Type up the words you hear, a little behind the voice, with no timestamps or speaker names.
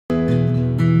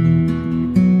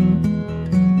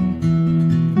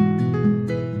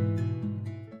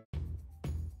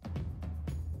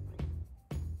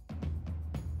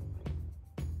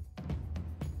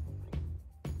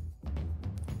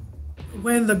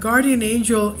when the guardian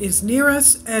angel is near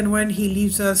us and when he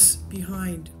leaves us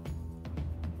behind.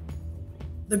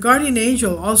 The guardian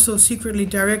angel also secretly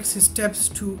directs his steps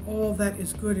to all that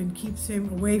is good and keeps him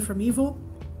away from evil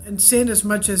and sin as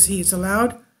much as he is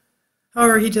allowed.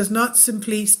 However, he does not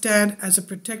simply stand as a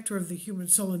protector of the human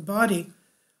soul and body,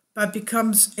 but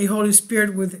becomes a Holy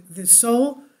Spirit with the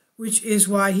soul, which is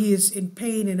why he is in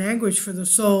pain and anguish for the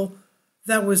soul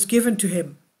that was given to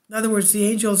him. In other words, the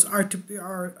angels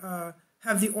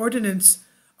have the ordinance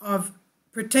of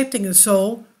protecting a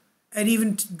soul and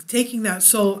even taking that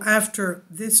soul after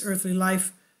this earthly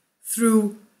life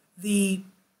through the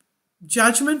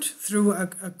judgment, through a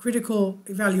critical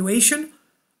evaluation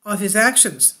of his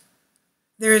actions.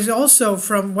 There is also,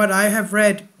 from what I have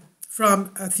read from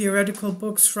theoretical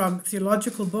books, from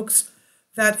theological books,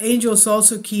 that angels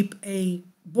also keep a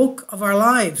book of our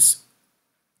lives.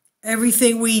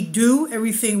 Everything we do,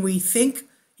 everything we think,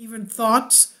 even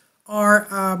thoughts,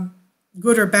 are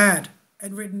good or bad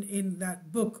and written in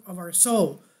that book of our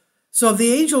soul. So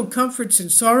the angel comforts in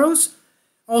sorrows,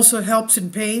 also helps in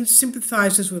pain,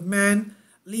 sympathizes with man,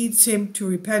 leads him to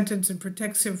repentance, and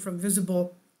protects him from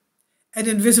visible and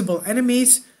invisible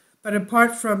enemies. But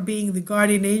apart from being the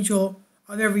guardian angel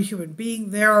of every human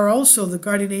being, there are also the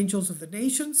guardian angels of the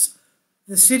nations,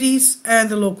 the cities, and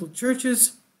the local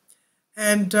churches.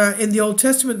 And in the Old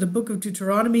Testament, the book of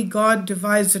Deuteronomy, God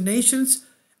divides the nations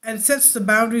and sets the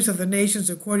boundaries of the nations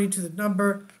according to the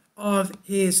number of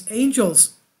his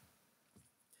angels.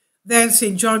 Then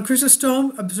St. John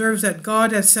Chrysostom observes that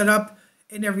God has set up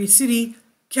in every city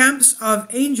camps of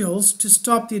angels to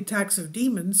stop the attacks of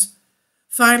demons.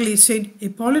 Finally, St.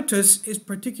 Hippolytus is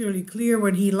particularly clear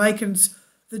when he likens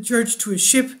the church to a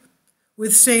ship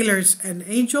with sailors and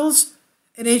angels.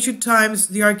 In ancient times,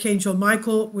 the archangel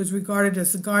Michael was regarded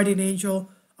as the guardian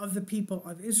angel of the people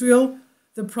of Israel.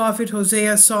 The prophet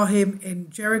Hosea saw him in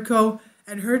Jericho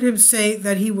and heard him say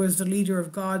that he was the leader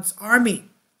of God's army.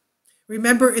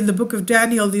 Remember in the book of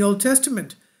Daniel, the Old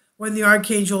Testament, when the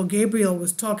archangel Gabriel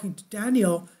was talking to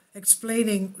Daniel,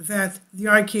 explaining that the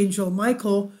archangel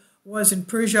Michael was in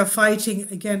Persia fighting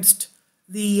against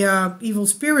the evil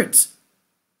spirits.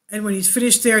 And when he's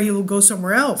finished there, he will go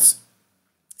somewhere else.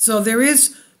 So there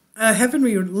is a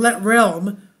heavenly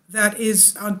realm that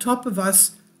is on top of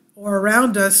us or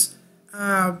around us,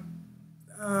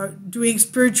 doing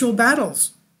spiritual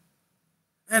battles.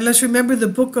 And let's remember the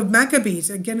book of Maccabees,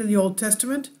 again in the Old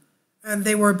Testament, and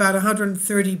they were about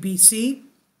 130 BC,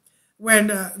 when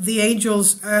the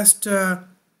angels asked the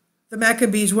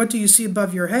Maccabees, "What do you see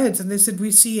above your heads?" And they said,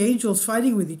 "We see angels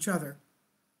fighting with each other."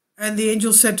 And the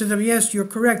angel said to them, "Yes, you're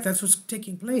correct, that's what's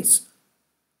taking place."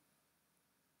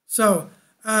 So,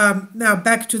 now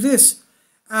back to this.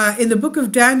 In the book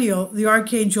of Daniel, the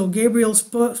archangel Gabriel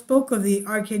spoke of the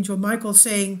archangel Michael,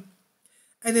 saying,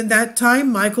 "And in that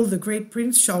time Michael, the great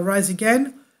prince, shall rise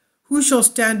again. Who shall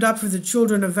stand up for the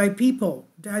children of thy people?"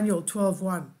 Daniel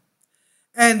 12:1.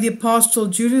 And the apostle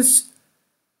Judas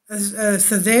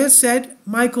Thaddeus said,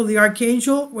 "Michael the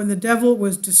archangel, when the devil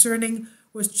was discerning,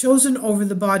 was chosen over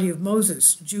the body of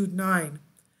Moses." Jude 9.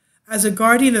 As a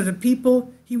guardian of the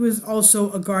people, he was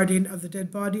also a guardian of the dead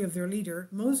body of their leader,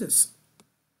 Moses.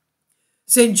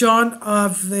 St. John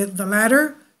of the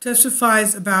Ladder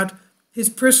testifies about his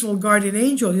personal guardian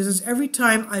angel. He says, "Every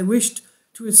time I wished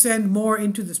to ascend more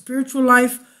into the spiritual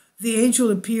life, the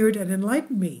angel appeared and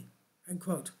enlightened me." End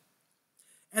quote.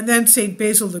 And then St.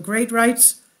 Basil the Great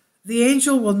writes, "The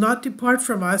angel will not depart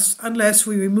from us unless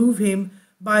we remove him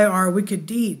by our wicked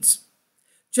deeds.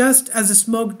 Just as the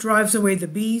smoke drives away the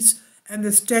bees and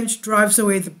the stench drives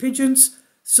away the pigeons,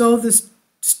 so the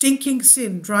stinking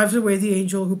sin drives away the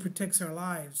angel who protects our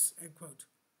lives." End quote.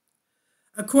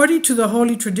 According to the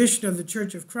holy tradition of the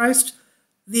Church of Christ,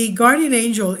 the guardian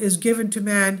angel is given to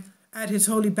man at his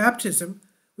holy baptism.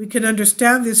 We can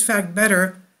understand this fact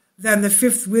better than the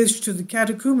fifth wish to the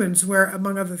catechumens, where,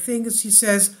 among other things, he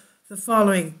says the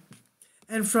following: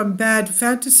 "And from bad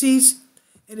fantasies,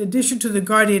 in addition to the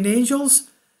guardian angels,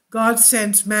 God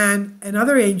sends man and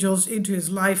other angels into his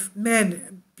life,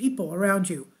 men, people around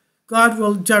you. God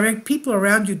will direct people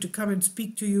around you to come and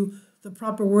speak to you the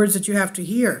proper words that you have to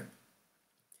hear.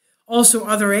 Also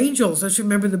other angels. Let's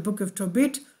remember the book of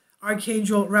Tobit.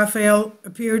 Archangel Raphael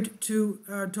appeared to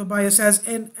Tobias as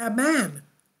a man.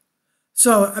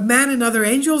 So a man and other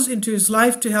angels into his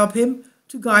life to help him,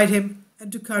 to guide him,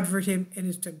 and to comfort him in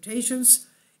his temptations,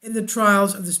 in the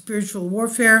trials of the spiritual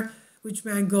warfare which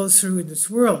man goes through in this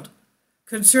world.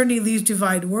 Concerning these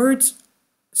divine words,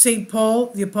 St. Paul,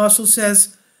 the apostle,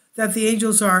 says that the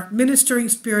angels are ministering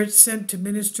spirits sent to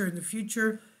minister in the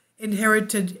future,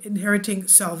 inheriting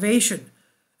salvation.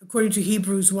 according to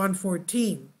Hebrews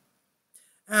 1:14.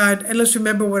 And let's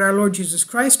remember what our Lord Jesus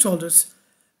Christ told us.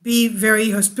 Be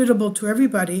very hospitable to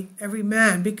everybody, every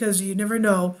man, because you never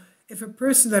know if a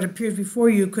person that appears before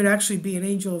you could actually be an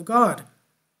angel of God.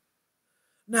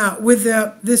 Now, with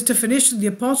this definition, the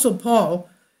Apostle Paul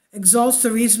exalts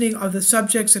the reasoning of the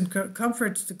subjects and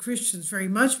comforts the Christians very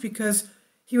much, because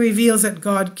he reveals that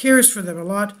God cares for them a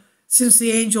lot, since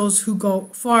the angels who go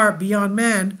far beyond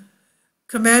man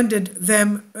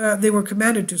they were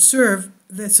commanded to serve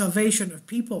the salvation of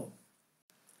people.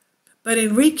 But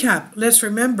in recap, let's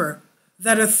remember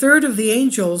that a third of the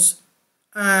angels,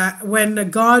 when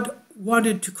God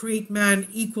wanted to create man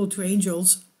equal to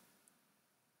angels,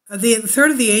 the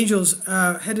third of the angels,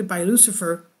 headed by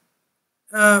Lucifer,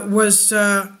 was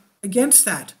against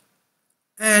that.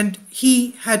 And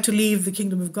he had to leave the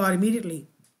kingdom of God immediately.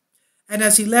 And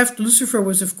as he left, Lucifer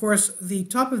was, of course, the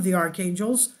top of the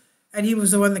archangels, and he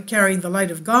was the one that carried the light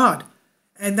of God.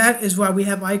 And that is why we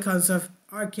have icons of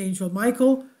Archangel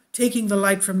Michael taking the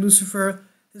light from Lucifer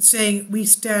and saying, we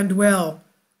stand well.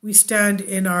 We stand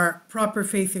in our proper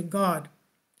faith in God.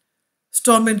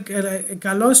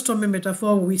 Kalos stomen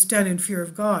metaphor, we stand in fear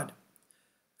of God.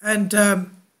 And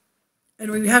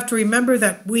we have to remember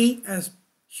that we, as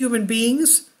human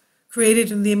beings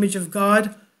created in the image of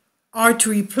God, are to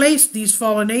replace these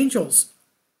fallen angels.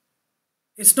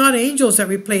 It's not angels that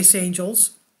replace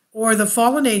angels, or the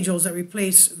fallen angels that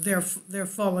replace their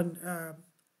fallen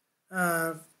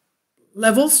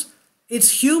levels.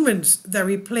 It's humans that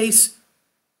replace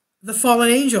the fallen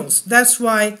angels. That's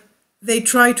why they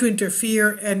try to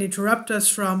interfere and interrupt us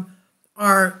from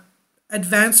our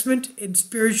advancement in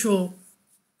spiritual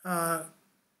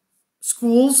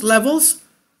schools, levels,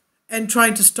 and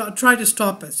try to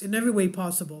stop us in every way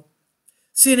possible,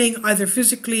 sinning either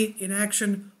physically in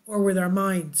action or with our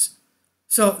minds.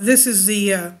 So this is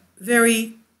the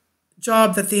very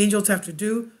job that the angels have to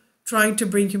do, trying to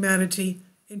bring humanity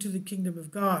into the kingdom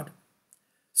of God.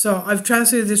 So I've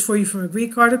translated this for you from a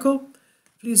Greek article.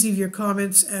 Please leave your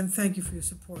comments, and thank you for your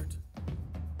support.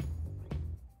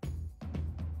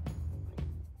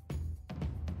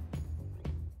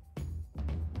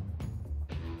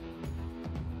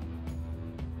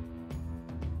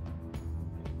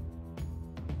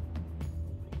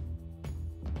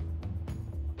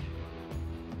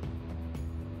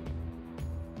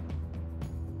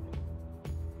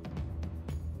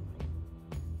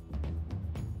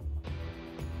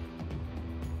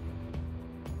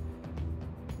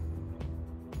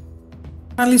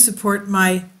 Kindly support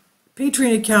my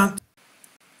Patreon account.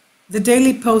 The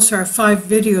daily posts are 5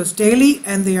 videos daily,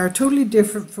 and they are totally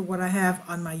different from what I have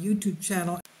on my YouTube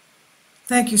channel.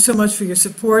 Thank you so much for your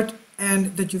support,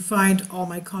 and that you find all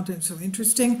my content so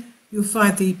interesting. You'll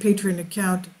find the Patreon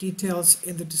account details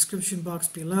in the description box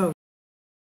below.